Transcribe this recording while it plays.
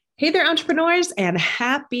Hey there, entrepreneurs, and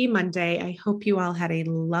happy Monday. I hope you all had a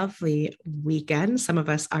lovely weekend. Some of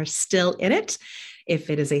us are still in it.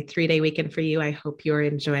 If it is a 3-day weekend for you, I hope you're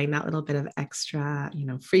enjoying that little bit of extra,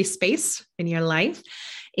 free space in your life.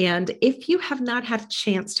 And if you have not had a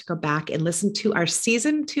chance to go back and listen to our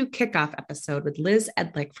season 2 kickoff episode with Liz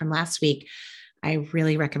Edlick from last week, I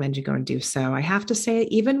really recommend you go and do so. I have to say,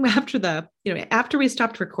 even after we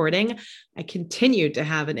stopped recording, I continued to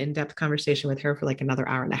have an in-depth conversation with her for like another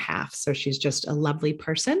hour and a half. So she's just a lovely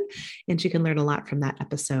person and you can learn a lot from that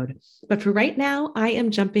episode. But for right now, I am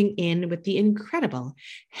jumping in with the incredible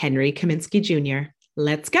Henry Kaminski Jr.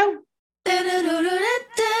 Let's go.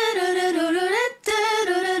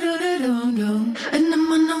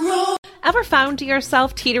 Ever found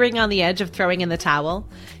yourself teetering on the edge of throwing in the towel?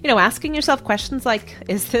 Asking yourself questions like,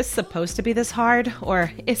 is this supposed to be this hard?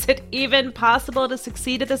 Or is it even possible to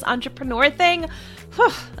succeed at this entrepreneur thing?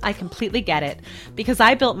 Whew, I completely get it, because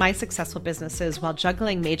I built my successful businesses while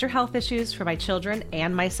juggling major health issues for my children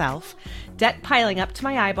and myself, debt piling up to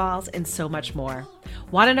my eyeballs, and so much more.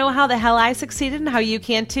 Want to know how the hell I succeeded and how you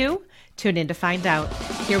can too? Tune in to find out.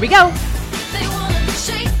 Here we go. They wanted to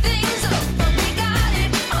shake things up.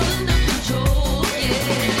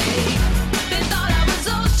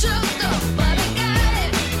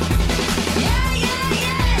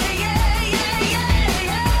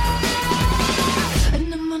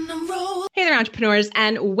 Hey there, entrepreneurs,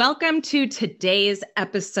 and welcome to today's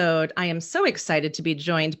episode. I am so excited to be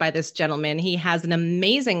joined by this gentleman. He has an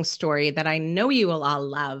amazing story that I know you will all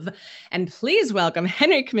love. And please welcome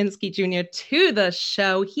Henry Kaminski Jr. to the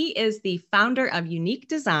show. He is the founder of Unique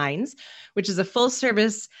Designs, which is a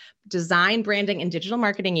full-service design, branding, and digital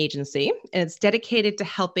marketing agency. And it's dedicated to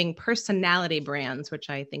helping personality brands, which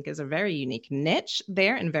I think is a very unique niche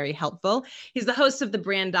there and very helpful. He's the host of the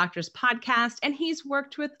Brand Doctors podcast, and he's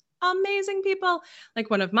worked with amazing people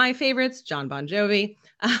like one of my favorites, John Bon Jovi,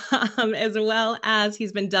 as well as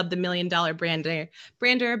he's been dubbed the $1 Million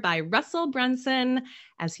Brander by Russell Brunson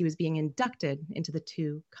as he was being inducted into the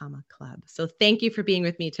 2 Comma Club. So thank you for being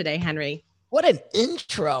with me today, Henry. What an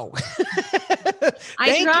intro.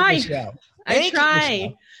 I try. Michelle.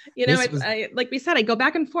 Like we said, I go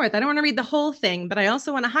back and forth. I don't want to read the whole thing, but I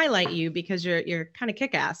also want to highlight you because you're kind of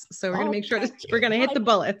kick-ass. So we're going to make sure we're going to hit the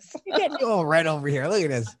bullets. You're getting you all right over here. Look at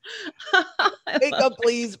this. Makeup,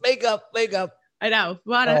 please. Makeup. I know.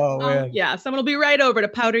 Yeah, someone will be right over to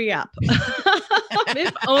powder you up.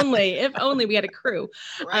 If only we had a crew.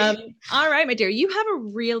 Right. All right, my dear, you have a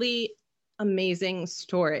really amazing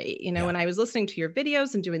story. When I was listening to your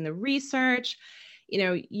videos and doing the research,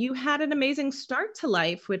 you had an amazing start to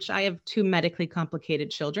life, which I have 2 medically complicated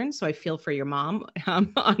children. So I feel for your mom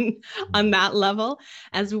on that level,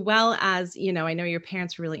 as well as, I know your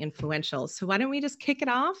parents were really influential. So why don't we just kick it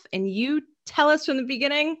off and you tell us from the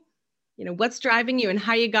beginning, what's driving you and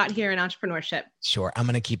how you got here in entrepreneurship? Sure. I'm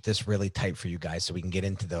going to keep this really tight for you guys so we can get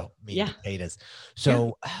into the meat and potatoes.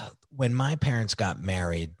 So when my parents got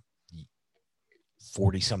married,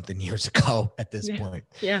 40 something years ago at this point.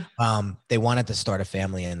 Yeah. They wanted to start a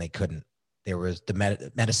family and they couldn't. There was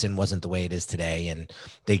medicine wasn't the way it is today. And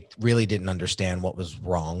they really didn't understand what was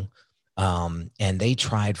wrong. And they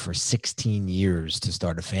tried for 16 years to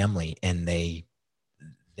start a family and they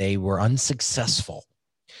were unsuccessful.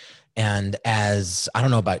 And as I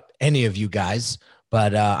don't know about any of you guys,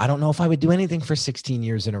 but I don't know if I would do anything for 16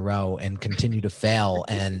 years in a row and continue to fail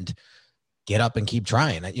and get up and keep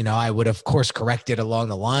trying. I would, of course, corrected along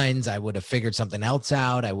the lines. I would have figured something else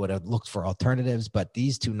out. I would have looked for alternatives, but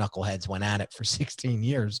these 2 knuckleheads went at it for 16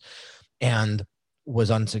 years and was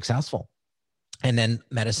unsuccessful. And then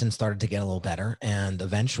medicine started to get a little better. And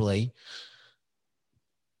eventually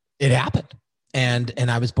it happened. And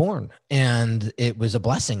I was born and it was a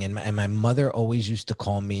blessing. And my mother always used to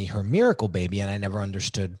call me her miracle baby. And I never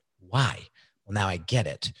understood why. Well, now I get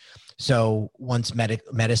it. So once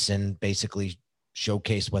medicine basically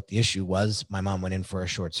showcased what the issue was, my mom went in for a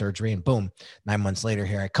short surgery and boom, 9 months later,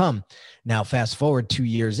 here I come. Now, fast forward 2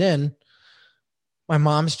 years in, my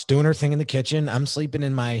mom's doing her thing in the kitchen. I'm sleeping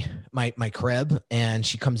in my crib and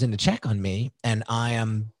she comes in to check on me and I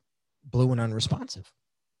am blue and unresponsive.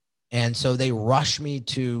 And so they rush me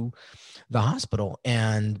to the hospital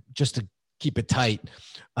and just to keep it tight,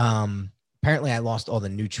 apparently I lost all the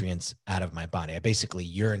nutrients out of my body. I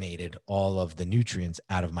basically urinated all of the nutrients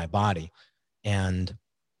out of my body. And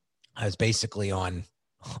I was basically on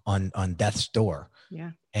death's door. Yeah.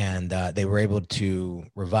 And they were able to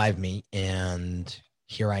revive me. And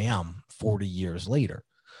here I am 40 years later.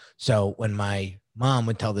 So when my mom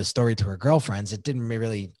would tell this story to her girlfriends, it didn't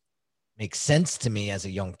really make sense to me as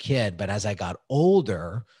a young kid. But as I got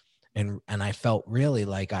older And I felt really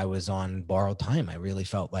like I was on borrowed time. I really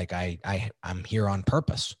felt like I'm here on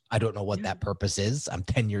purpose. I don't know what that purpose is. I'm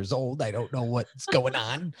 10 years old. I don't know what's going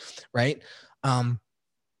on. Right.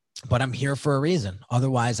 But I'm here for a reason.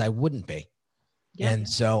 Otherwise I wouldn't be. Yeah. And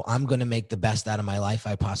so I'm going to make the best out of my life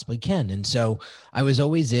I possibly can. And so I was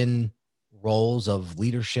always in roles of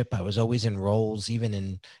leadership. I was always in roles,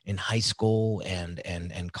 even in high school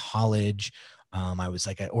and college. I was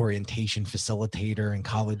like an orientation facilitator in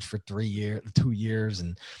college for 2 years.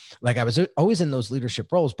 And like, I was always in those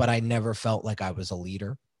leadership roles, but I never felt like I was a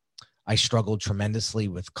leader. I struggled tremendously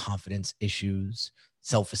with confidence issues,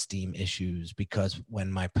 self-esteem issues, because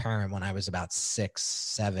when I was about 6,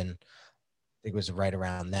 7, I think it was right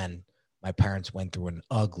around then, my parents went through an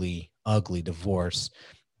ugly, ugly divorce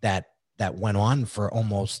that went on for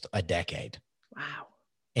almost a decade. Wow.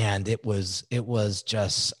 And it was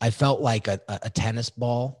just, I felt like a tennis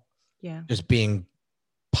ball, just being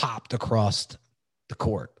popped across the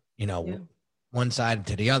court, one side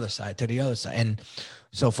to the other side, to the other side. And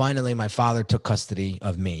so finally my father took custody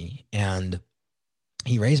of me and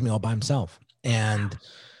he raised me all by himself. And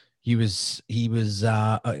he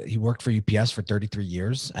worked for UPS for 33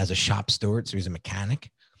 years as a shop steward. So he was a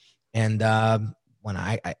mechanic. And when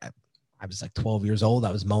I was like 12 years old,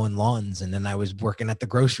 I was mowing lawns, and then I was working at the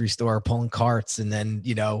grocery store, pulling carts. And then,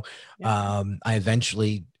 I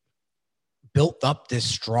eventually built up this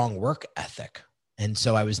strong work ethic. And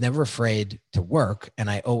so I was never afraid to work,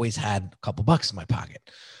 and I always had a couple bucks in my pocket.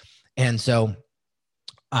 And so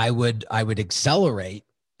I would accelerate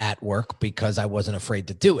at work because I wasn't afraid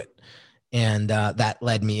to do it. And that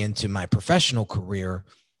led me into my professional career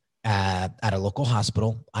at a local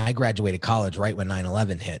hospital. I graduated college right when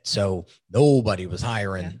 9/11 hit. So nobody was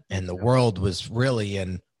hiring, and the world was really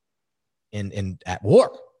in at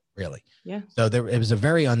war, really. Yeah. So it was a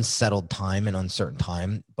very unsettled time and uncertain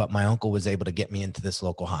time, but my uncle was able to get me into this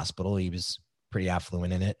local hospital. He was pretty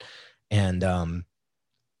affluent in it. And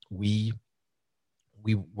we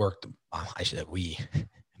worked,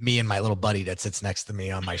 me and my little buddy that sits next to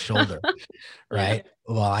me on my shoulder, right?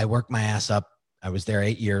 Well, I worked my ass up. I was there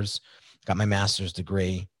 8 years, got my master's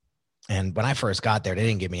degree. And when I first got there, they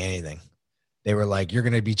didn't give me anything. They were like, you're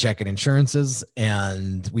going to be checking insurances,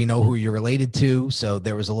 and we know who you're related to. So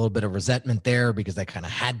there was a little bit of resentment there because they kind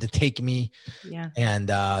of had to take me. Yeah. And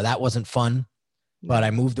that wasn't fun. But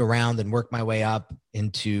I moved around and worked my way up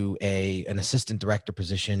into an assistant director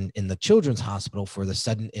position in the Children's Hospital for the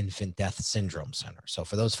Sudden Infant Death Syndrome Center. So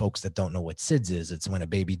for those folks that don't know what SIDS is, it's when a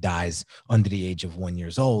baby dies under the age of 1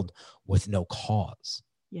 year old with no cause.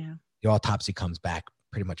 Yeah. The autopsy comes back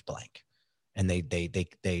pretty much blank, and they base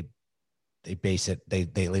it,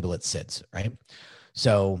 they label it SIDS, right?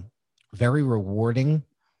 So very rewarding.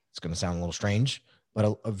 It's going to sound a little strange,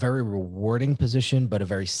 but a very rewarding position, but a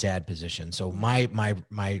very sad position. So my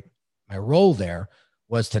role there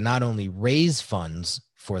was to not only raise funds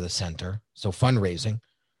for the center, so fundraising,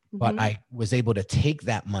 but I was able to take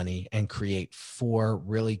that money and create 4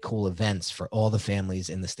 really cool events for all the families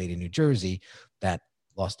in the state of New Jersey that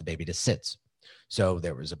lost a baby to SIDS. So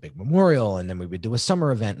there was a big memorial, and then we would do a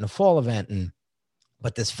summer event and a fall event.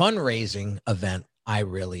 But this fundraising event I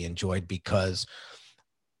really enjoyed because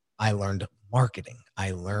I learned marketing.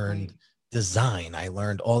 I learned design. I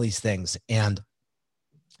learned all these things. And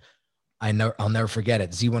I'll never forget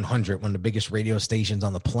it. Z100, one of the biggest radio stations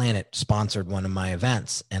on the planet, sponsored one of my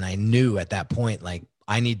events. And I knew at that point, like,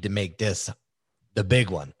 I need to make this the big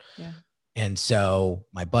one. Yeah. And so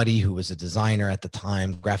my buddy, who was a designer at the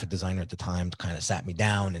time, graphic designer at the time, kind of sat me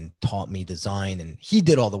down and taught me design. And he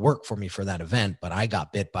did all the work for me for that event, but I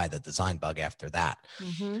got bit by the design bug after that.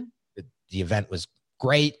 Mm-hmm. The event was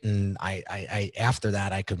great. And I after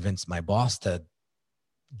that, I convinced my boss to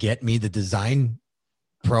get me the design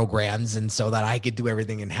programs, and so that I could do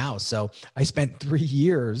everything in-house. So I spent 3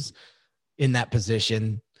 years in that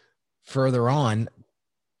position further on,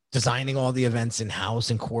 designing all the events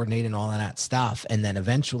in-house and coordinating all of that stuff. And then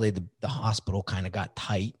eventually the hospital kind of got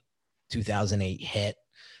tight. 2008 hit,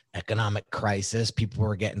 economic crisis. People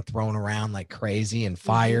were getting thrown around like crazy and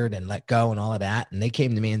fired and let go and all of that. And they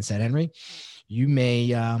came to me and said, Henry, you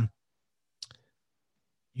may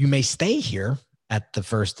stay here at the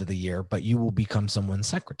first of the year, but you will become someone's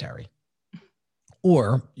secretary,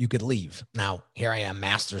 or you could leave. Now, here I am,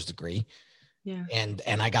 master's degree. Yeah. And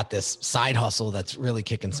I got this side hustle that's really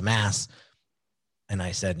kicking some ass. And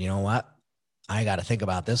I said, you know what? I got to think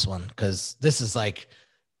about this one, because this is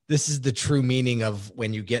the true meaning of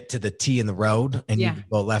when you get to the T in the road and you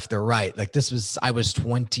go left or right. Like I was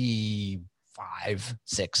 25,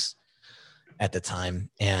 6 at the time.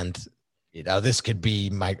 And this could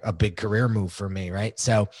be a big career move for me. Right.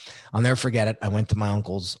 So I'll never forget it. I went to my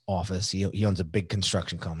uncle's office. He owns a big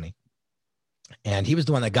construction company, and he was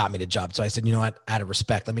the one that got me the job. So I said, you know what, out of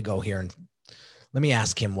respect, let me go here and let me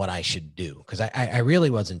ask him what I should do. Cause I really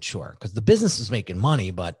wasn't sure, because the business was making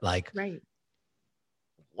money, but like, right.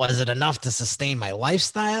 was it enough to sustain my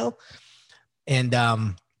lifestyle? And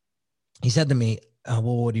he said to me, well,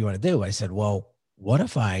 what do you want to do? I said, well, what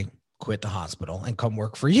if I quit the hospital and come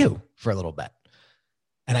work for you for a little bit?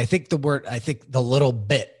 And I think the little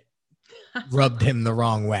bit rubbed him the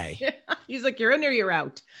wrong way. Yeah. He's like, you're in or you're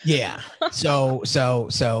out. Yeah. So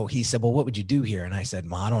he said, well, what would you do here? And I said,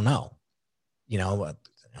 well, I don't know.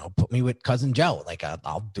 Put me with cousin Joe. Like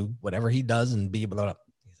I'll do whatever he does and be able to.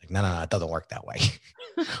 He's like, no, it doesn't work that way.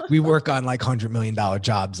 We work on like $100 million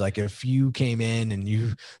jobs. Like if you came in and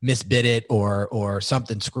you misbid it or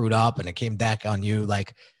something screwed up and it came back on you,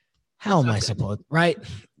 like, how am I supposed, right?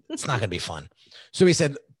 It's not going to be fun. So he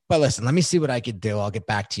said, but listen, let me see what I could do. I'll get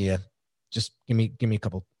back to you. Just give me a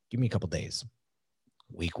couple days.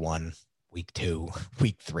 Week 1, week 2,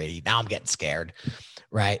 week 3. Now I'm getting scared.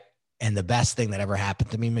 Right. And the best thing that ever happened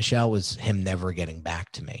to me, Michelle, was him never getting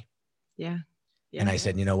back to me. Yeah. And I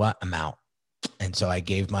said, you know what? I'm out. And so I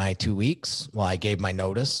gave my 2 weeks. Well, I gave my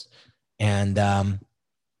notice, and I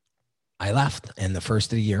left. And the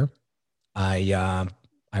first of the year, I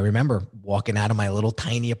remember walking out of my little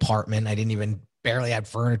tiny apartment. I didn't even barely had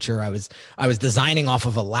furniture. I was designing off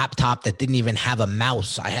of a laptop that didn't even have a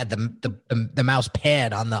mouse. I had the mouse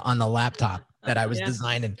pad on the laptop that I was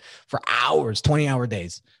designing for hours, 20-hour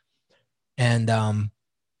days. And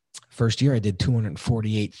first year I did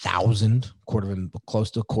 248,000,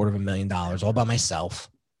 close to $250,000 all by myself.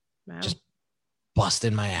 Wow. Just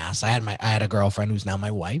busting my ass. I had a girlfriend who's now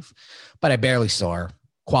my wife, but I barely saw her.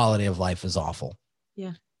 Quality of life is awful.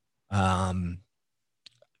 Yeah.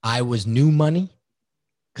 I was new money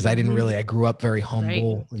because I grew up very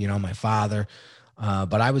humble, right. My father,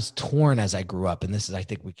 but I was torn as I grew up. And I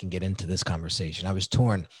think we can get into this conversation. I was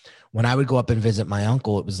torn. When I would go up and visit my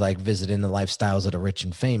uncle, it was like visiting the lifestyles of the rich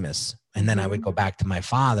and famous. And then I would go back to my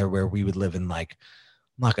father, where we would live in, like,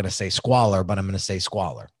 I'm not going to say squalor, but I'm going to say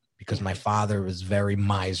squalor, because my father was very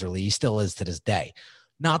miserly. He still is to this day.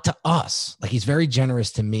 Not to us. Like, he's very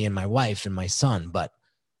generous to me and my wife and my son, but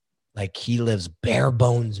like, he lives bare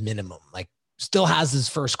bones minimum, like still has his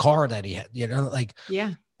first car that he had, like,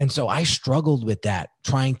 yeah. And so I struggled with that,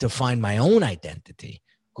 trying to find my own identity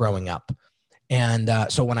growing up. And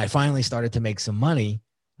so when I finally started to make some money,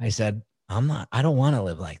 I said, I don't want to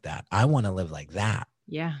live like that. I want to live like that.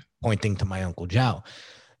 Yeah. Pointing to my Uncle Joe.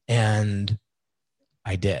 And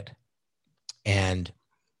I did. And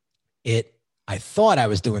I thought I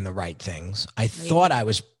was doing the right things. I thought I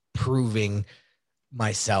was proving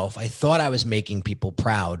myself. I thought I was making people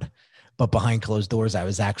proud, but behind closed doors, I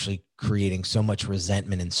was actually creating so much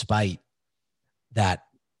resentment and spite that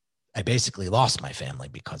I basically lost my family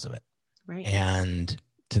because of it. Right. And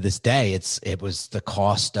to this day, it was the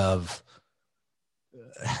cost of,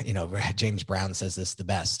 James Brown says this the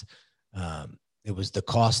best. It was the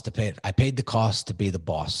cost to pay. I paid the cost to be the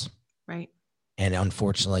boss. Right. And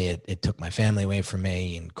unfortunately, it took my family away from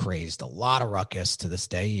me and created a lot of ruckus to this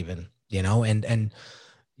day, even, and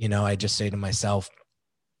I just say to myself,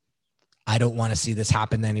 I don't want to see this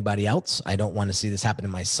happen to anybody else. I don't want to see this happen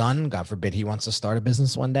to my son. God forbid he wants to start a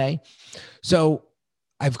business one day. So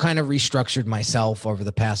I've kind of restructured myself over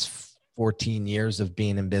the past 14 years of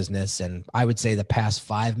being in business. And I would say the past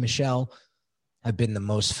 5, Michelle, have been the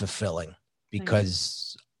most fulfilling,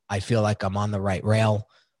 because I feel like I'm on the right rail.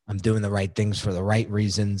 I'm doing the right things for the right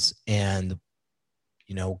reasons. And,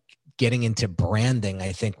 getting into branding,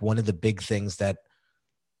 I think one of the big things that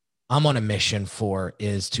I'm on a mission for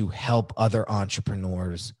is to help other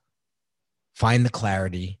entrepreneurs find the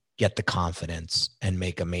clarity, get the confidence, and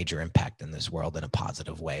make a major impact in this world in a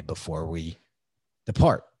positive way before we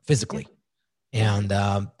depart physically. Yeah.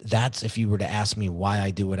 And that's, if you were to ask me why I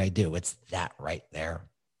do what I do, it's that right there.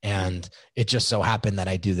 And it just so happened that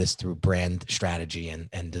I do this through brand strategy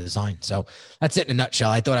and design. So that's it in a nutshell.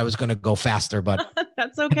 I thought I was going to go faster, but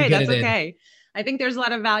that's okay. That's okay. I think there's a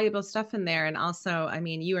lot of valuable stuff in there. And also, I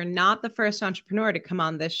mean, you are not the first entrepreneur to come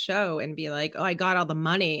on this show and be like, oh, I got all the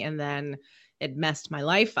money and then it messed my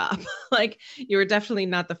life up. Like, you were definitely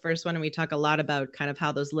not the first one. And we talk a lot about kind of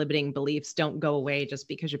how those limiting beliefs don't go away just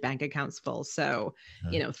because your bank account's full. So,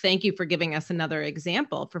 thank you for giving us another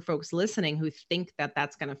example for folks listening who think that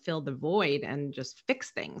that's going to fill the void and just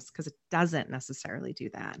fix things, because it doesn't necessarily do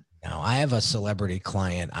that. Now, I have a celebrity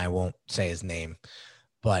client. I won't say his name,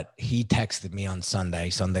 but he texted me on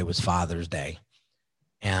Sunday. Sunday was Father's Day.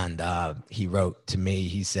 And he wrote to me,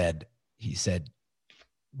 he said, he said,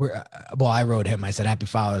 I wrote him. I said, Happy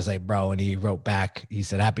Father's Day, bro. And he wrote back. He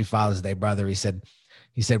said, Happy Father's Day, brother. He said,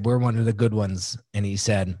 we're one of the good ones. And he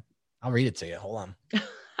said, I'll read it to you. Hold on.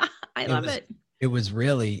 I love it. It was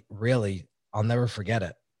really, really, I'll never forget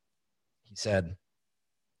it. He said,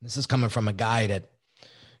 this is coming from a guy that,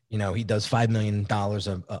 he does $5 million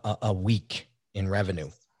a week in revenue.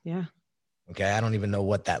 Yeah. Okay. I don't even know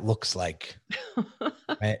what that looks like.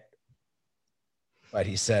 Right. But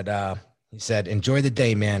he said, enjoy the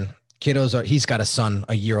day, man. He's got a son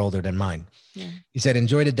a year older than mine. Yeah. He said,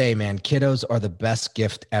 enjoy the day, man. Kiddos are the best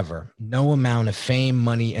gift ever. No amount of fame,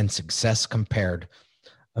 money, and success compared.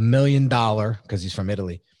 $1 million, because he's from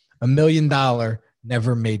Italy, $1 million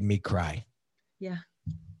never made me cry. Yeah.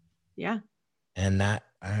 Yeah. And that,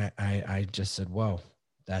 I just said, whoa,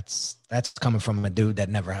 that's coming from a dude that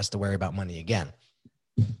never has to worry about money again.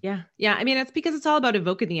 Yeah. Yeah. I mean, it's because it's all about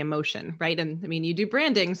evoking the emotion, right? And I mean, you do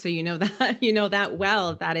branding, so that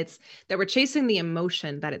well, that we're chasing the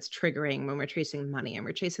emotion that it's triggering when we're chasing money, and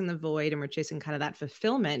we're chasing the void, and we're chasing kind of that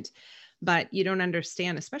fulfillment. But you don't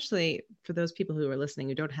understand, especially for those people who are listening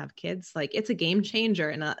who don't have kids, like it's a game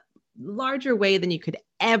changer in a larger way than you could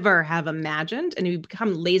ever have imagined. And you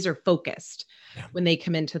become laser focused when they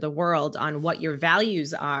come into the world on what your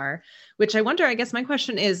values are, which I wonder, I guess my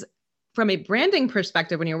question is, from a branding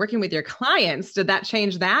perspective, when you're working with your clients, did that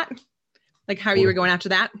change that? Like how you were going after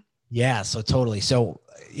that? Yeah, so totally. So,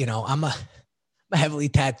 I'm a heavily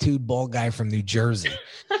tattooed bald guy from New Jersey.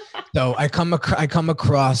 So I come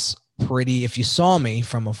across pretty, if you saw me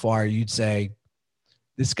from afar, you'd say,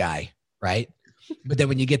 this guy, right? But then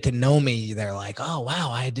when you get to know me, they're like, oh,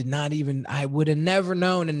 wow, I would have never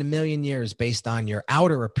known in a million years based on your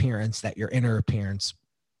outer appearance that your inner appearance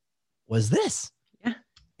was this. Yeah.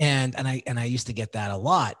 And I used to get that a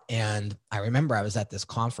lot. And I remember I was at this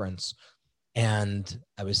conference, and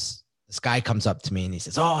this guy comes up to me and he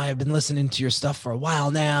says, oh, I've been listening to your stuff for a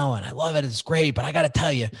while now, and I love it. It's great. But I got to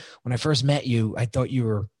tell you, when I first met you, I thought you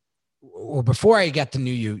were, or before I got to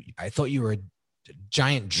know you, I thought you were a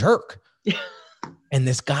giant jerk. And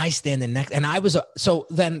this guy standing next, and so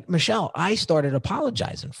then Michelle, I started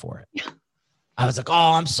apologizing for it. Yeah. I was like,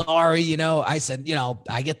 oh, I'm sorry. I said,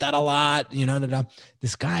 I get that a lot,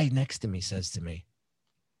 This guy next to me says to me,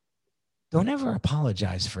 don't ever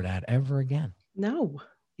apologize for that ever again. No.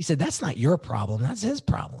 He said, that's not your problem. That's his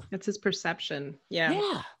problem. That's his perception. Yeah.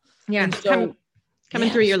 Yeah. Yeah. So,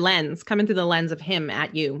 coming through your lens, coming through the lens of him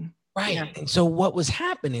at you. Right. Yeah. And so what was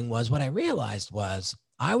happening was, what I realized was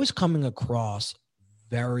I was coming across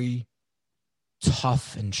very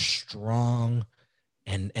tough and strong,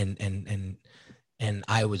 and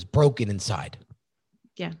I was broken inside.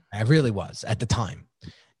 Yeah. I really was at the time.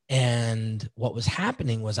 And what was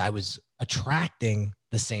happening was I was attracting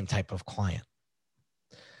the same type of client,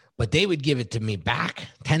 but they would give it to me back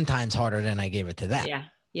 10 times harder than I gave it to them. Yeah.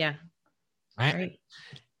 Yeah. Right.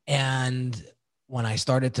 And when I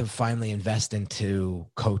started to finally invest into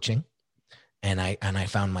coaching, and I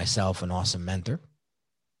found myself an awesome mentor,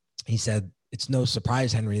 he said, it's no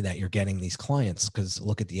surprise, Henry, that you're getting these clients, because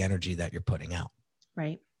look at the energy that you're putting out.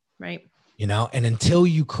 Right. Right. And until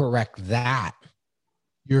you correct that,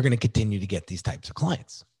 you're going to continue to get these types of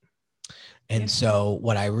clients. And so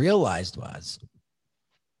what I realized was,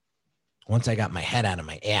 once I got my head out of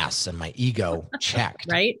my ass and my ego checked,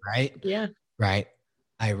 right. Yeah. Right.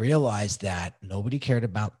 I realized that nobody cared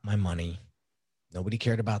about my money. Nobody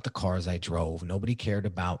cared about the cars I drove. Nobody cared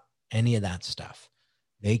about any of that stuff.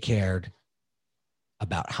 They cared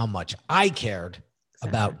about how much I cared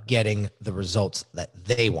about getting the results that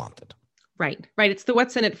they wanted. Right. Right. It's the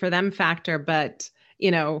what's in it for them factor, but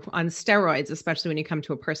on steroids, especially when you come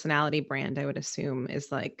to a personality brand, I would assume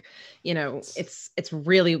is like, it's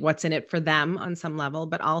really what's in it for them on some level,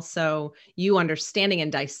 but also you understanding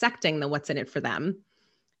and dissecting the what's in it for them.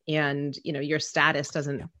 And, your status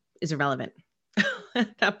is irrelevant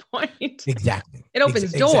at that point. Exactly. It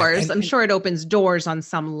opens doors. I'm sure it opens doors on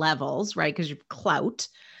some levels, right? Because you've clout,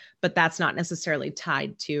 but that's not necessarily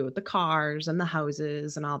tied to the cars and the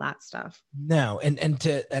houses and all that stuff. No.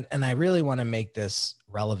 And I really want to make this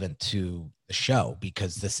relevant to the show,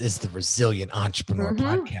 because this is the Resilient Entrepreneur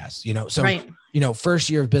podcast, So, first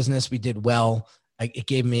year of business, we did well. It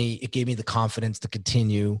gave me the confidence to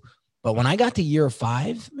continue. But when I got to year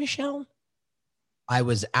 5, Michelle, I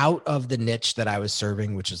was out of the niche that I was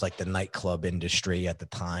serving, which is like the nightclub industry at the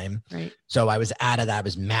time. Right. So I was out of that. I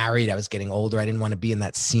was married. I was getting older. I didn't want to be in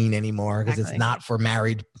that scene anymore, because it's not for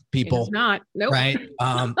married people. It's not. Nope. Right.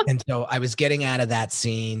 And so I was getting out of that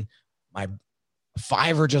scene. My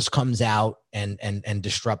Fiverr just comes out and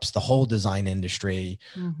disrupts the whole design industry.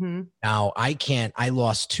 Mm-hmm. Now I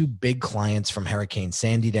lost 2 big clients from Hurricane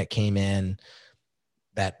Sandy that came in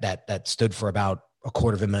that stood for about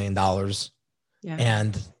 $250,000. Yeah.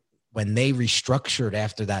 And when they restructured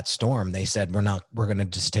after that storm, they said, we're going to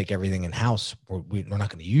just take everything in house. We're not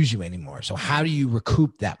going to use you anymore. So how do you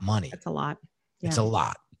recoup that money? It's a lot. Yeah. It's a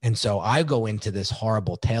lot. And so I go into this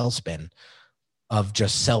horrible tailspin of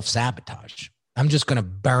just self-sabotage. I'm just going to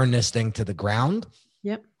burn this thing to the ground.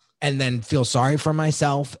 Yep. And then feel sorry for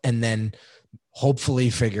myself and then hopefully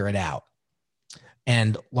figure it out.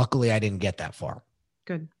 And luckily I didn't get that far.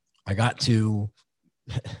 Good. I got to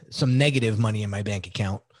some negative money in my bank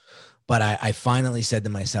account, but I finally said to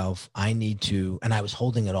myself, I need to, and I was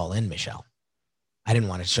holding it all in, Michelle. I didn't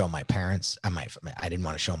want to show my parents. I didn't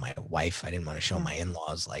want to show my wife. I didn't want to show my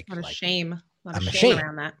in-laws. What a shame. I'm ashamed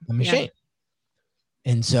around that. I'm ashamed.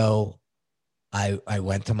 And so I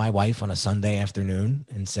went to my wife on a Sunday afternoon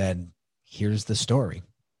and said, here's the story.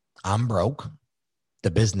 I'm broke.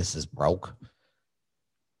 The business is broke.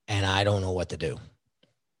 And I don't know what to do.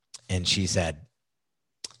 And she said,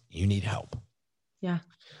 you need help. Yeah.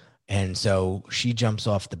 And so she jumps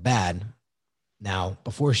off the bed. Now,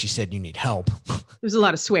 before she said you need help, there's a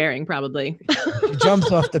lot of swearing probably. She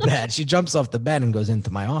jumps off the bed. She jumps off the bed and goes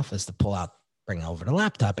into my office to bring over the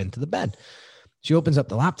laptop into the bed. She opens up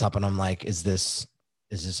the laptop and I'm like,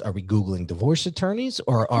 are we Googling divorce attorneys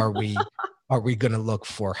or are we going to look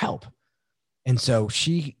for help? And so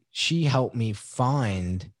she helped me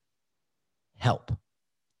find help.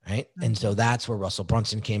 Right. And so that's where Russell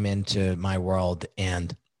Brunson came into my world,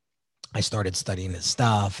 and I started studying his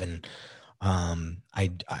stuff. And I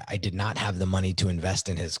did not have the money to invest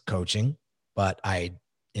in his coaching, but I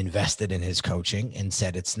invested in his coaching and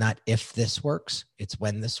said, it's not if this works, it's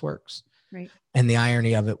when this works. Right. And the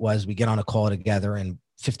irony of it was we get on a call together and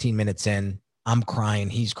 15 minutes in, I'm crying,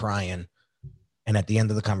 he's crying. And at the end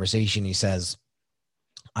of the conversation, he says,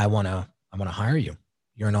 I want to hire you.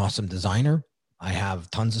 You're an awesome designer. I have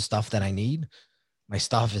tons of stuff that I need. My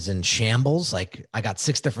stuff is in shambles. Like I got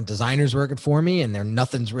 6 different designers working for me and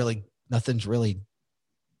nothing's really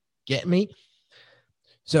getting me.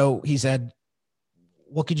 So he said,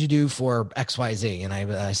 what could you do for XYZ? And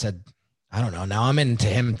I said, I don't know. Now I'm into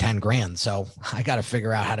him 10 grand. So I got to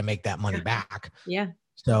figure out how to make that money back. Yeah.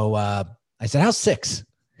 So I said, how's 6?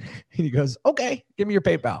 And he goes, okay, give me your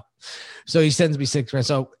PayPal. So he sends me 6 grand.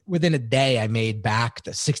 So within a day, I made back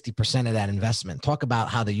the 60% of that investment. Talk about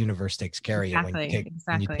how the universe takes care of you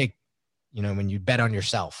when you bet on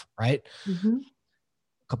yourself, right? Mm-hmm.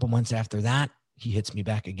 A couple months after that, he hits me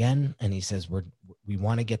back again and he says, we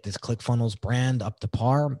want to get this ClickFunnels brand up to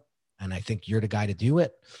par. And I think you're the guy to do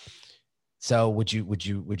it. So would you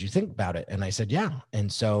think about it? And I said, yeah.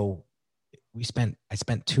 And so I spent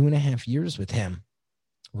 2.5 years with him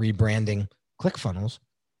rebranding ClickFunnels.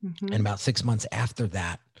 Mm-hmm. And about 6 months after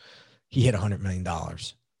that, he hit $100 million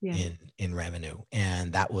in revenue.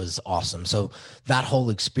 And that was awesome. So that whole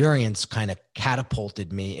experience kind of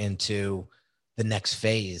catapulted me into the next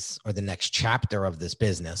phase or the next chapter of this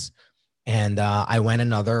business. And I went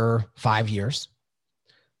another 5 years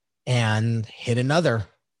and hit another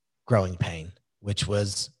growing pain, which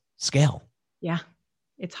was scale. Yeah.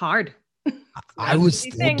 It's hard. I was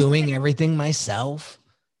still doing everything myself.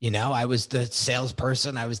 I was the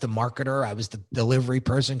salesperson. I was the marketer. I was the delivery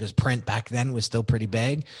person because print back then was still pretty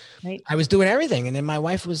big. Right. I was doing everything. And then my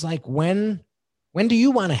wife was like, when do you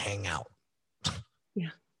want to hang out? Yeah.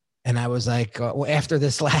 And I was like, well, after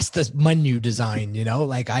this menu design,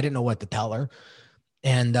 I didn't know what to tell her.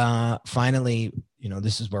 And finally,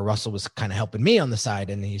 this is where Russell was kind of helping me on the side.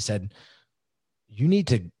 And he said, you need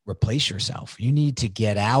to replace yourself. You need to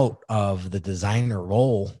get out of the designer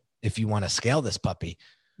role if you want to scale this puppy.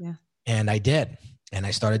 Yeah. And I did. And I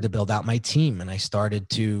started to build out my team, and I started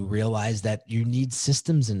to realize that you need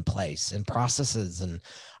systems in place and processes. And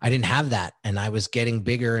I didn't have that. And I was getting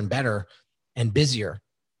bigger and better and busier.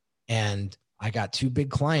 And I got 2 big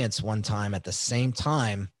clients one time at the same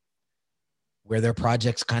time where their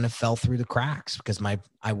projects kind of fell through the cracks because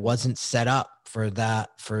I wasn't set up for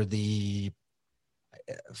the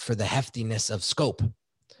heftiness of scope.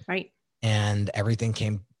 Right. And everything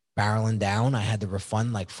came barreling down. I had to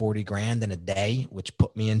refund like 40 grand in a day, which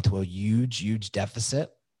put me into a huge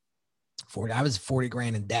deficit. I was 40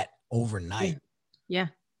 grand in debt overnight. Yeah.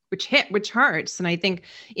 Which hurts. And I think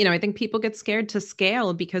people get scared to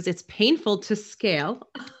scale because it's painful to scale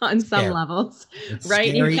on some levels, it's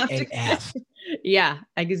right? Scary You have to, Yeah,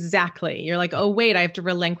 exactly. You're like, oh, wait, I have to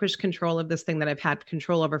relinquish control of this thing that I've had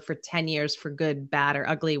control over for 10 years for good, bad, or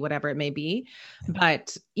ugly, whatever it may be.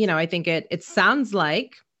 But, I think it sounds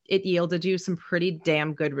like it yielded you some pretty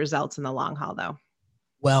damn good results in the long haul, though.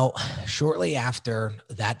 Well, shortly after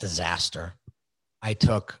that disaster, I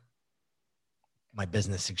took my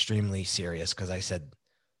business extremely serious because I said,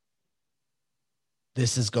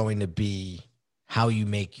 this is going to be how you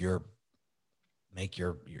make your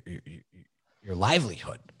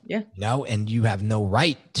livelihood. Yeah. And you have no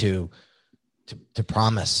right to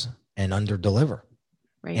promise and underdeliver.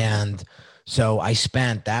 Right. And so I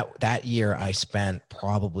spent that year, I spent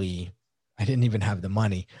probably, I didn't even have the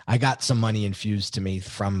money. I got some money infused to me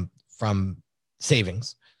from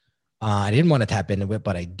savings. I didn't want to tap into it,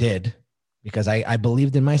 but I did because I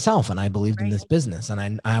believed in myself and I believed in this business,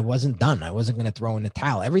 and I wasn't done. I wasn't going to throw in the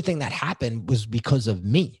towel. Everything that happened was because of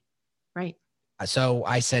me. Right. So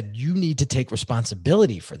I said, you need to take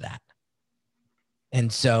responsibility for that.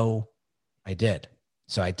 And so I did.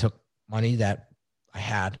 So I took money that I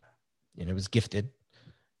had, and it was gifted.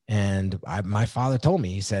 And my father told me,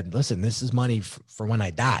 he said, listen, this is money for when I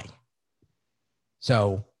die.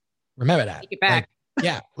 So remember that. Take it back.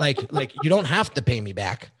 Like you don't have to pay me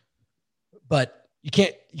back, but you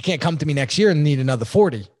can't come to me next year and need another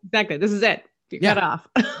 40. Exactly. This is it. You cut off.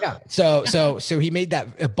 Yeah. So he made that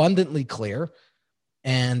abundantly clear.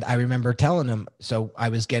 And I remember telling him, so I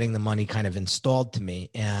was getting the money kind of installed to me,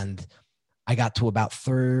 and I got to about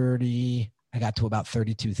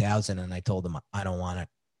 32,000. And I told him, I don't want it.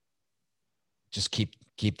 Just keep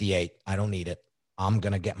the 8. I don't need it. I'm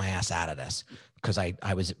going to get my ass out of this, because I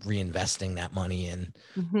was reinvesting that money in.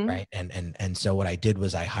 Right. And so what I did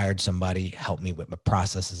was I hired somebody, help me with my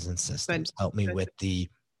processes and systems, help me with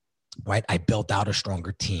right. I built out a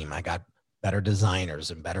stronger team. I got better designers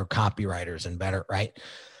and better copywriters and better, right.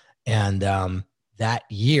 And that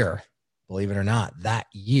year, believe it or not,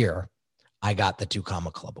 I got the 2 Comma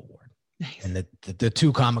Club Award. Nice. And the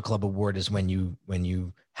 2 Comma Club Award is when you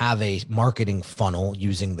have a marketing funnel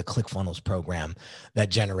using the ClickFunnels program that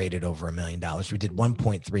generated over $1 million. We did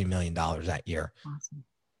 $1.3 million that year. Awesome.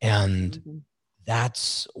 And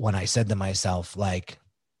that's when I said to myself, like,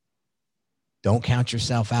 don't count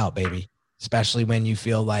yourself out, baby. Especially when you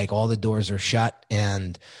feel like all the doors are shut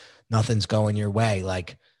and nothing's going your way.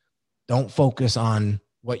 Like, don't focus on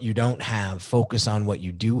what you don't have, focus on what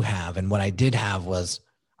you do have. And what I did have was,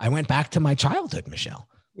 I went back to my childhood, Michelle.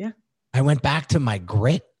 Yeah. I went back to my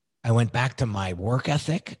grit. I went back to my work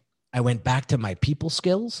ethic. I went back to my people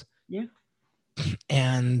skills. Yeah.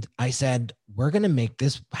 And I said, we're going to make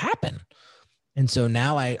this happen. And so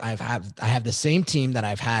now I have the same team that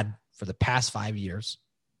I've had for the past 5 years.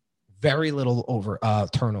 Very little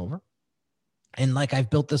turnover. And like, I've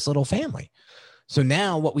built this little family. So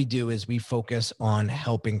now what we do is we focus on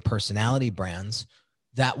helping personality brands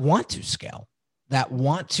that want to scale, that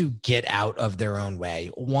want to get out of their own way,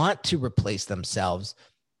 want to replace themselves,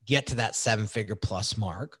 get to that 7-figure plus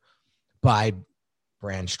mark by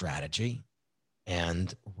brand strategy,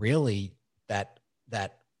 and really that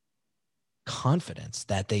confidence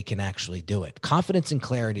that they can actually do it. Confidence and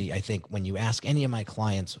clarity. I think when you ask any of my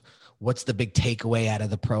clients, what's the big takeaway out of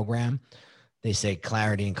the program? They say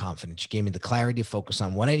clarity and confidence. You gave me the clarity to focus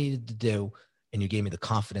on what I needed to do, and you gave me the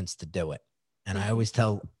confidence to do it. And I always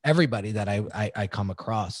tell everybody that I come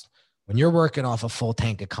across, when you're working off a full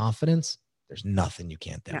tank of confidence, there's nothing you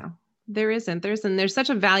can't do. No, there isn't. There's such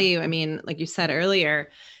a value. I mean, like you said earlier,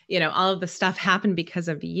 all of the stuff happened because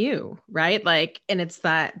of you, right? Like, and it's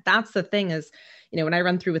that's the thing is, when I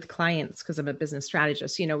run through with clients, because I'm a business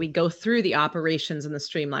strategist, we go through the operations and the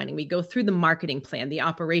streamlining, we go through the marketing plan, the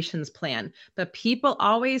operations plan, but people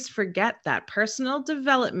always forget that personal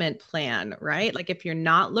development plan, right? Like, if you're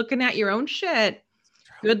not looking at your own shit,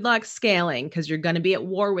 good luck scaling, because you're going to be at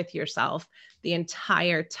war with yourself the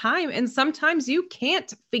entire time. And sometimes you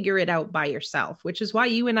can't figure it out by yourself, which is why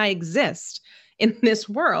you and I exist in this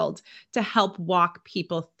world, to help walk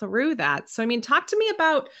people through that. So, I mean, talk to me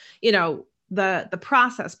about, the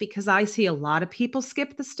process, because I see a lot of people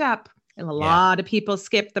skip the step, and a lot of people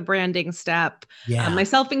skip the branding step,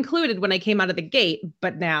 myself included when I came out of the gate,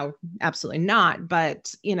 but now absolutely not.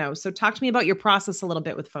 But, so talk to me about your process a little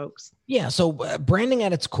bit with folks. Yeah. So branding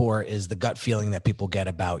at its core is the gut feeling that people get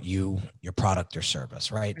about you, your product or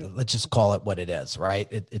service, right? Let's just call it what it is, right?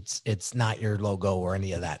 It's not your logo or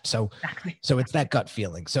any of that. So, So it's that gut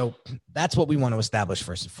feeling. So that's what we want to establish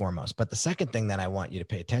first and foremost. But the second thing that I want you to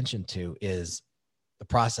pay attention to is the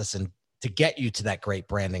process and to get you to that great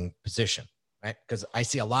branding position, right? Because I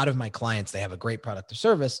see a lot of my clients, they have a great product or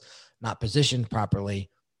service, not positioned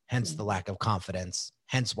properly, hence the lack of confidence,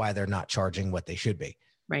 hence why they're not charging what they should be.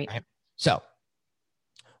 Right. So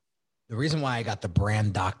the reason why I got the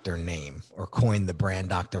brand doctor name or coined the brand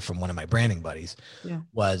doctor from one of my branding buddies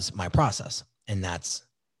was my process. And that's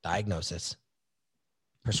diagnosis,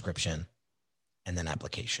 prescription, and then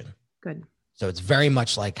application. Good. So it's very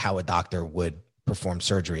much like how a doctor would perform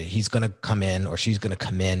surgery. He's going to come in, or she's going to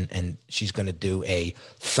come in, and she's going to do a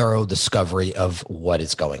thorough discovery of what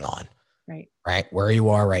is going on. Right. Where you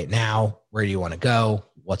are right now, where do you want to go?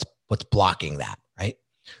 What's blocking that? Right.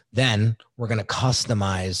 Then we're going to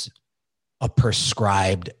customize a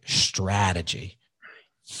prescribed strategy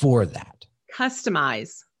for that.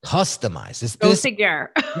 Customize. Go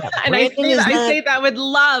figure. Yeah, and I say that with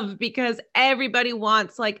love, because everybody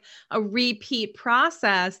wants like a repeat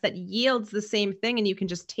process that yields the same thing, and you can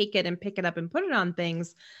just take it and pick it up and put it on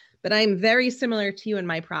things. But I'm very similar to you in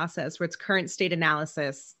my process, where it's current state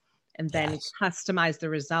analysis and then customize the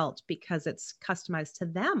result, because it's customized to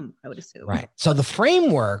them, I would assume. Right. So the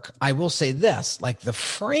framework, I will say this, like the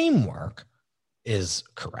framework is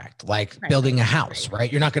correct. Like building a house,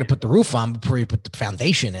 right? You're not going to put the roof on before you put the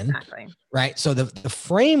foundation in, right? So the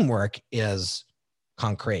framework is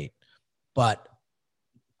concrete, but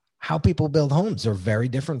how people build homes are very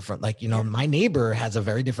different from, like, my neighbor has a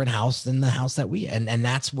very different house than the house that we, and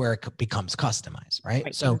that's where it becomes customized,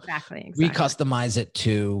 right? So we customize it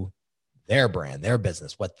to their brand, their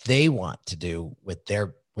business, what they want to do with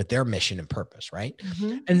their mission and purpose, right?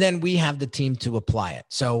 Mm-hmm. And then we have the team to apply it.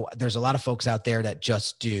 So there's a lot of folks out there that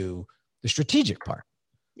just do the strategic part.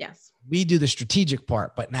 Yes. We do the strategic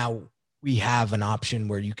part, but now we have an option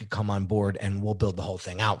where you could come on board and we'll build the whole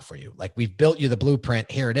thing out for you. Like, we've built you the blueprint.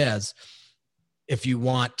 Here it is. If you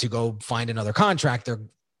want to go find another contractor,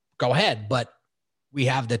 go ahead. But we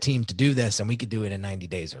have the team to do this, and we could do it in 90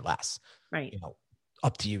 days or less. Right.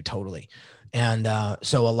 Up to you totally. And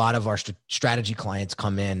so a lot of our strategy clients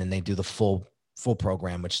come in and they do the full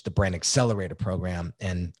program, which is the Brand Accelerator program.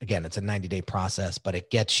 And again, it's a 90-day process, but it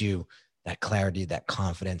gets you that clarity, that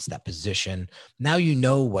confidence, that position. Now you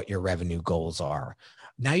know what your revenue goals are.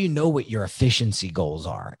 Now you know what your efficiency goals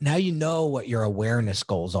are. Now you know what your awareness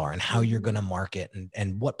goals are, and how you're going to market,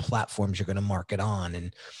 and what platforms you're going to market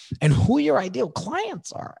on, and who your ideal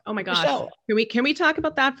clients are. Oh my gosh. Can we talk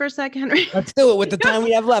about that for a second, Henry? Let's do it with the time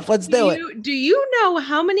we have left. Let's do it. Do you know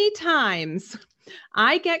how many times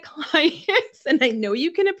I get clients, and I know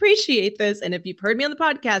you can appreciate this, and if you've heard me on the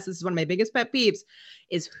podcast, this is one of my biggest pet peeves,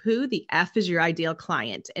 is who the F is your ideal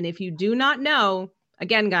client. And if you do not know,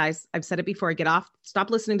 again, guys, I've said it before, stop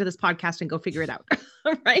listening to this podcast and go figure it out,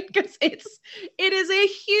 right? Because it is a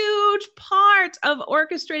huge part of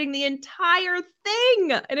orchestrating the entire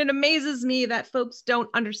thing. And it amazes me that folks don't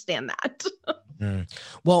understand that.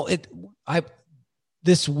 Well,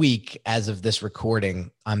 this week, as of this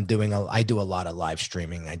recording, I do a lot of live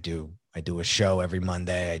streaming. I do a show every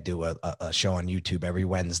Monday. I do a show on YouTube every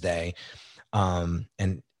Wednesday.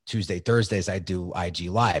 And Tuesday, Thursdays, I do IG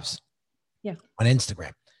lives. On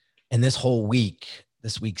Instagram. And this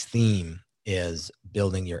week's theme is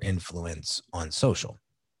building your influence on social.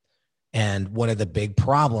 And one of the big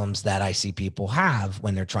problems that I see people have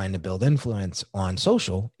when they're trying to build influence on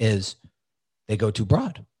social is they go too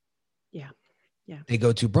broad. Yeah. They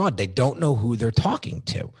go too broad. They don't know who they're talking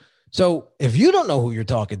to. So if you don't know who you're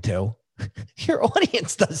talking to, your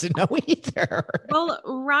audience doesn't know either. Well,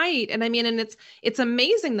 right. And I mean, and it's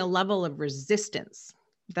amazing the level of resistance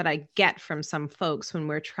that I get from some folks when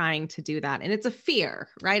we're trying to do that. And it's a fear,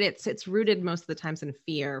 right? It's rooted most of the times in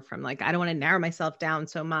fear from, like, I don't want to narrow myself down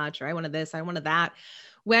so much, or I wanted this, I wanted that.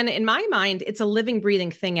 When in my mind, it's a living,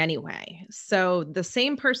 breathing thing anyway. So the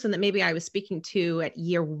same person that maybe I was speaking to at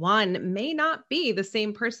year 1 may not be the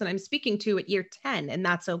same person I'm speaking to at year 10, and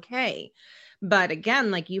that's okay. But again,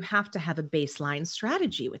 like, you have to have a baseline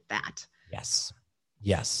strategy with that. Yes.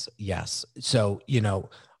 So,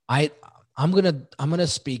 I'm going to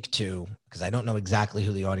speak to, because I don't know exactly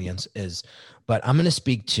who the audience is, but I'm going to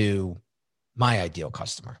speak to my ideal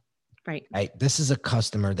customer. Right. This is a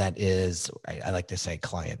customer that is, I like to say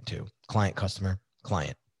client too. Client, customer,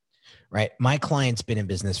 client, right? My client's been in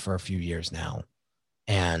business for a few years now,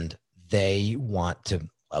 and they want to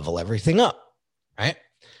level everything up, right?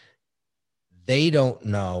 They don't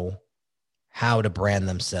know how to brand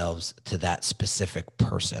themselves to that specific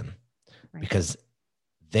person, because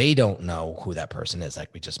they don't know who that person is,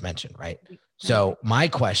 like we just mentioned, right? So my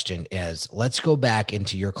question is, let's go back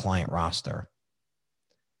into your client roster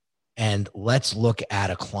and let's look at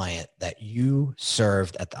a client that you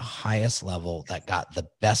served at the highest level, that got the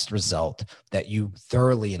best result, that you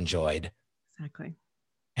thoroughly enjoyed. Exactly.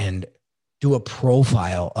 And do a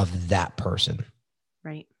profile of that person.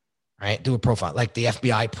 Right. right? Do a profile like the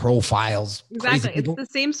FBI profiles. Exactly. It's the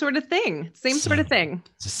same sort of thing. Same sort of thing.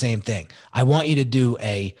 It's the same thing. I want you to do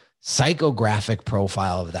a psychographic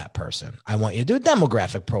profile of that person. I want you to do a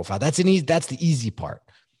demographic profile. That's the easy part.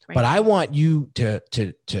 Right. But I want you to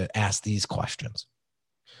ask these questions.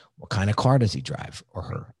 What kind of car does he drive or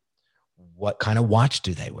her? What kind of watch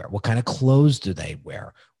do they wear? What kind of clothes do they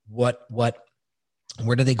wear? Where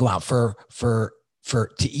do they go out for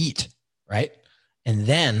to eat? Right. And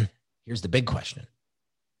then here's the big question.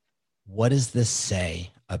 What does this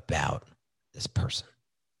say about this person?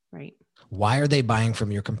 Right. Why are they buying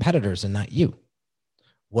from your competitors and not you?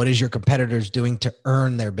 What is your competitors doing to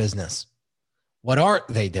earn their business? What aren't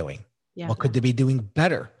they doing? Yeah. What could they be doing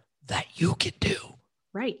better that you could do?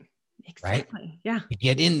 Right. Exactly. Right? Yeah. You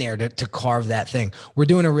get in there to carve that thing. We're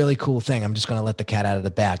doing a really cool thing. I'm just going to let the cat out of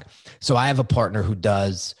the bag. So I have a partner who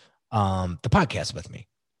does the podcast with me.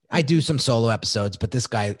 I do some solo episodes, but this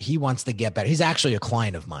guy, he wants to get better. He's actually a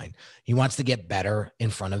client of mine. He wants to get better in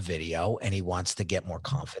front of video, and he wants to get more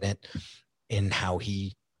confident in how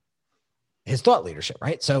his thought leadership,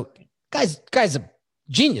 right? So guy's a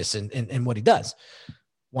genius in what he does.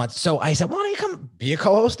 So I said, why don't you come be a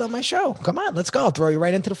co-host on my show? Come on, let's go. I'll throw you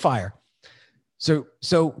right into the fire. So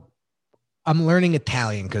I'm learning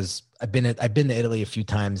Italian because I've been to Italy a few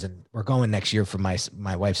times, and we're going next year for my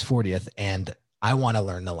wife's 40th, and I want to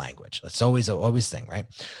learn the language. That's always thing, right?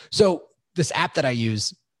 So this app that I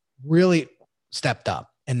use really stepped up,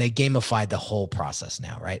 and they gamified the whole process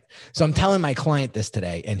now, right? So I'm telling my client this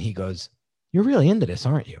today, and he goes, "You're really into this,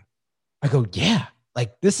 aren't you?" I go, "Yeah.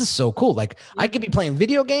 Like, this is so cool. Like, I could be playing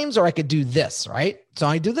video games, or I could do this, right? So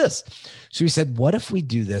I do this." So he said, "What if we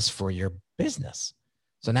do this for your business?"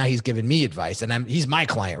 So now he's giving me advice, and he's my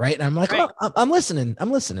client, right? And I'm like, right. "Oh, I'm listening.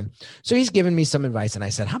 So he's giving me some advice, and I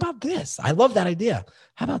said, "How about this? I love that idea.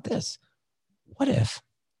 How about this? What if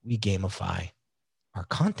we gamify our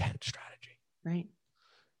content strategy?" Right.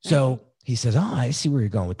 So he says, "Oh, I see where you're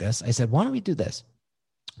going with this." I said, "Why don't we do this?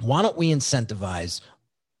 Why don't we incentivize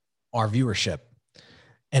our viewership?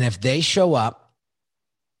 And if they show up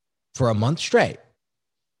for a month straight,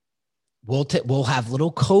 we'll have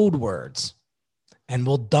little code words, and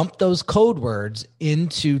we'll dump those code words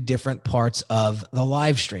into different parts of the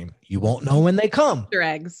live stream. You won't know when they come." Easter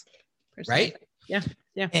eggs. Right? Yeah.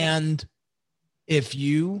 Yeah. And if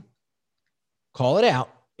you call it out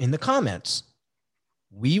in the comments,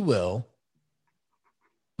 we will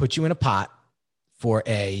put you in a pot for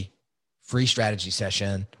a free strategy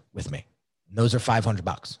session with me. And those are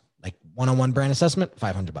 $500, like one-on-one brand assessment,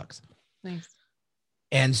 $500. Nice.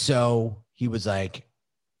 And so he was like,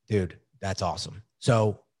 "Dude, that's awesome."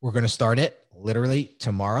 So we're going to start it literally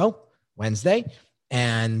tomorrow, Wednesday.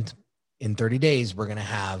 And in 30 days, we're going to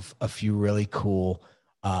have a few really cool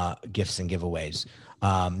gifts and giveaways.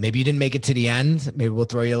 Maybe you didn't make it to the end. Maybe we'll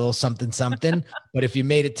throw you a little something. But if you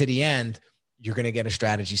made it to the end, you're going to get a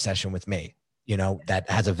strategy session with me, that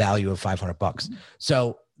has a value of $500.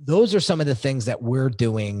 So those are some of the things that we're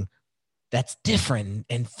doing that's different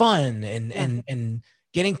and fun and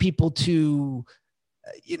getting people to,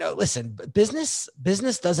 listen, business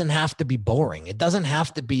doesn't have to be boring. It doesn't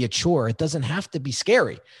have to be a chore. It doesn't have to be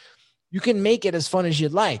scary. You can make it as fun as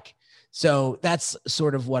you'd like. So that's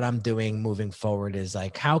sort of what I'm doing moving forward, is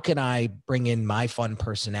like, how can I bring in my fun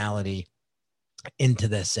personality into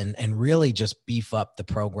this and really just beef up the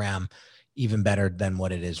program even better than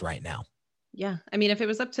what it is right now. Yeah. I mean, if it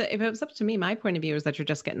was up to me, my point of view is that you're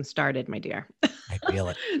just getting started, my dear. I feel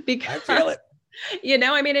it. I feel it.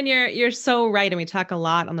 I mean, and you're so right. And we talk a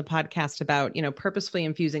lot on the podcast about, purposefully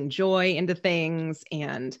infusing joy into things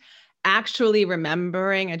and actually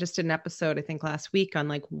remembering. I just did an episode, I think last week, on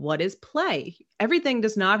like, what is play? Everything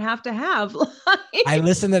does not have to have I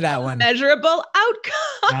listened to that one. Measurable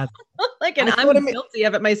outcome. And I'm guilty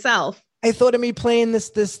of it myself. I thought of me playing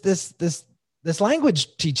this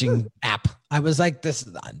language teaching app. I was like, this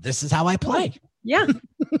is how I play. Yeah.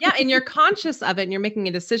 Yeah. And you're conscious of it and you're making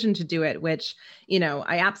a decision to do it, which,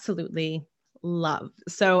 I absolutely love.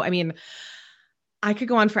 So, I mean, I could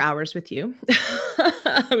go on for hours with you.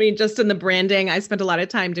 I mean, just in the branding, I spent a lot of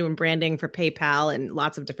time doing branding for PayPal and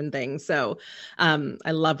lots of different things. So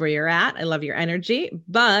I love where you're at. I love your energy,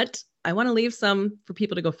 but I want to leave some for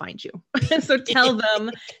people to go find you. So tell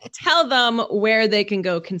them where they can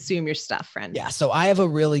go consume your stuff, friend. Yeah. So I have a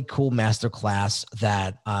really cool masterclass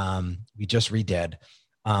that we just redid.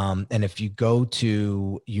 And if you go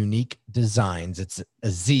to Unique Designs, it's a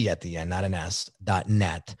Z at the end, not an S,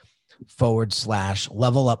 .net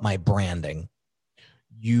 /level up my branding.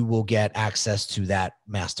 you will get access to that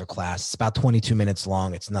masterclass. It's about 22 minutes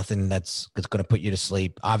long. It's nothing that's going to put you to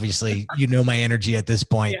sleep. Obviously, you know my energy at this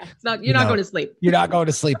point. Yeah, it's not, you're not going to sleep. You're not going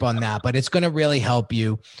to sleep on that, but it's going to really help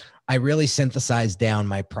you. I really synthesize down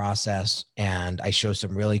my process, and I show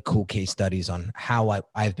some really cool case studies on how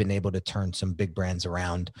I've been able to turn some big brands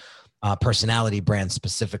around, personality brands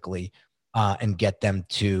specifically, and get them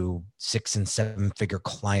to 6 and 7 figure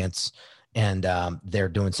clients. And they're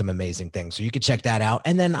doing some amazing things. So you can check that out.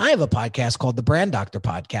 And then I have a podcast called the Brand Doctor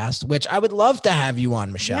Podcast, which I would love to have you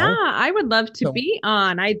on, Michelle. Yeah, I would love to be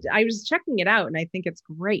on. I was checking it out and I think it's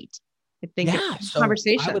great. I think it's a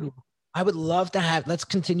conversation. I would love to let's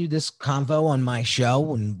continue this convo on my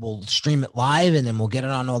show, and we'll stream it live, and then we'll get it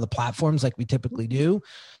on all the platforms like we typically do.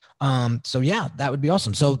 So yeah, that would be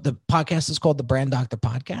awesome. So the podcast is called the Brand Doctor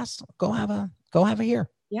Podcast. Go have a hear.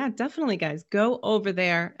 Yeah, definitely, guys. Go over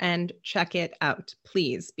there and check it out,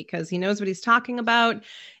 please, because he knows what he's talking about.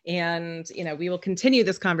 And, we will continue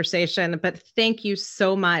this conversation, but thank you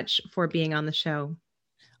so much for being on the show.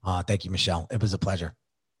 Thank you, Michelle. It was a pleasure.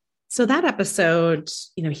 So that episode,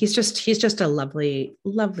 he's just a lovely,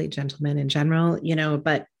 lovely gentleman in general,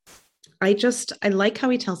 but I like how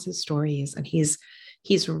he tells his stories, and he's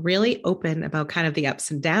really open about kind of the ups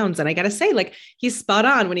and downs. And I got to say, like, he's spot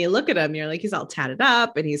on. When you look at him, you're like, he's all tatted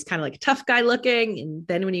up and he's kind of like a tough guy looking. And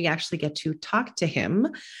then when you actually get to talk to him,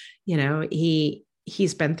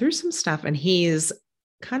 he's been through some stuff, and he's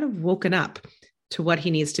kind of woken up to what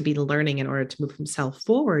he needs to be learning in order to move himself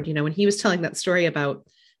forward. When he was telling that story about,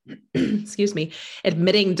 excuse me,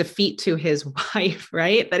 admitting defeat to his wife,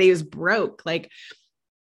 right? That he was broke. Like,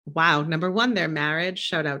 wow. Number one, their marriage,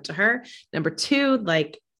 shout out to her. Number two,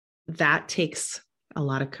 like, that takes a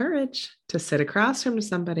lot of courage to sit across from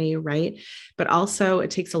somebody, right? But also it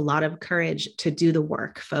takes a lot of courage to do the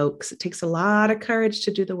work, folks. It takes a lot of courage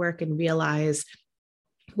to do the work and realize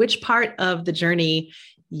which part of the journey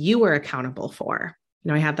you are accountable for.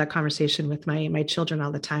 I have that conversation with my children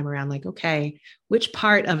all the time around, like, okay, which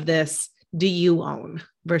part of this do you own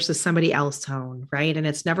versus somebody else own, right? And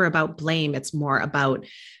it's never about blame. It's more about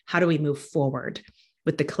how do we move forward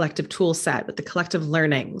with the collective tool set, with the collective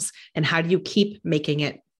learnings, and how do you keep making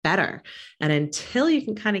it better? And until you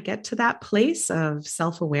can kind of get to that place of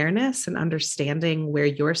self-awareness and understanding where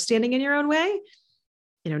you're standing in your own way,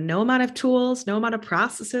 no amount of tools, no amount of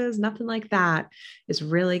processes, nothing like that is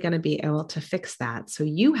really going to be able to fix that. So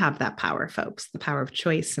you have that power, folks, the power of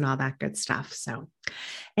choice and all that good stuff. So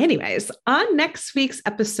anyways, on next week's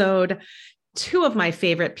episode, 2 of my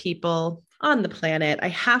favorite people on the planet, I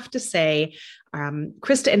have to say,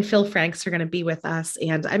 Krista and Phil Franks are going to be with us.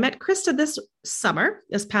 And I met Krista this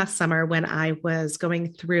past summer, when I was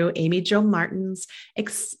going through Amy Jo Martin's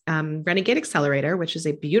Renegade Accelerator, which is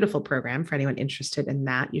a beautiful program for anyone interested in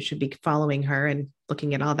that. You should be following her and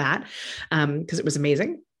looking at all that, because it was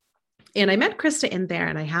amazing. And I met Krista in there,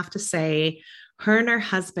 and I have to say, her and her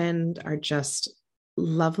husband are just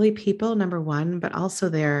lovely people, number one, but also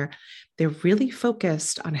they're really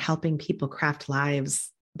focused on helping people craft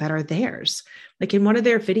lives that are theirs. Like, in one of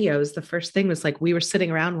their videos, the first thing was like, we were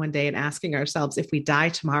sitting around one day and asking ourselves, if we die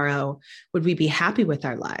tomorrow, would we be happy with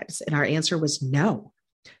our lives? And our answer was no.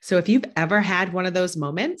 So if you've ever had one of those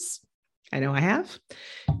moments, I know I have,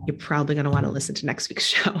 you're probably going to want to listen to next week's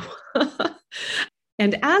show.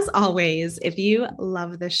 And as always, if you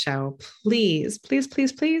love this show, please, please,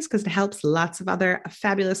 please, please, because it helps lots of other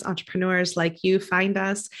fabulous entrepreneurs like you find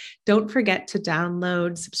us, don't forget to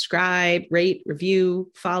download, subscribe, rate,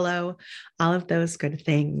 review, follow, all of those good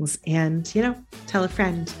things. And, tell a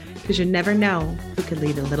friend, because you never know who could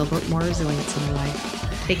lead a little bit more resilience in your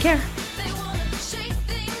life. Take care.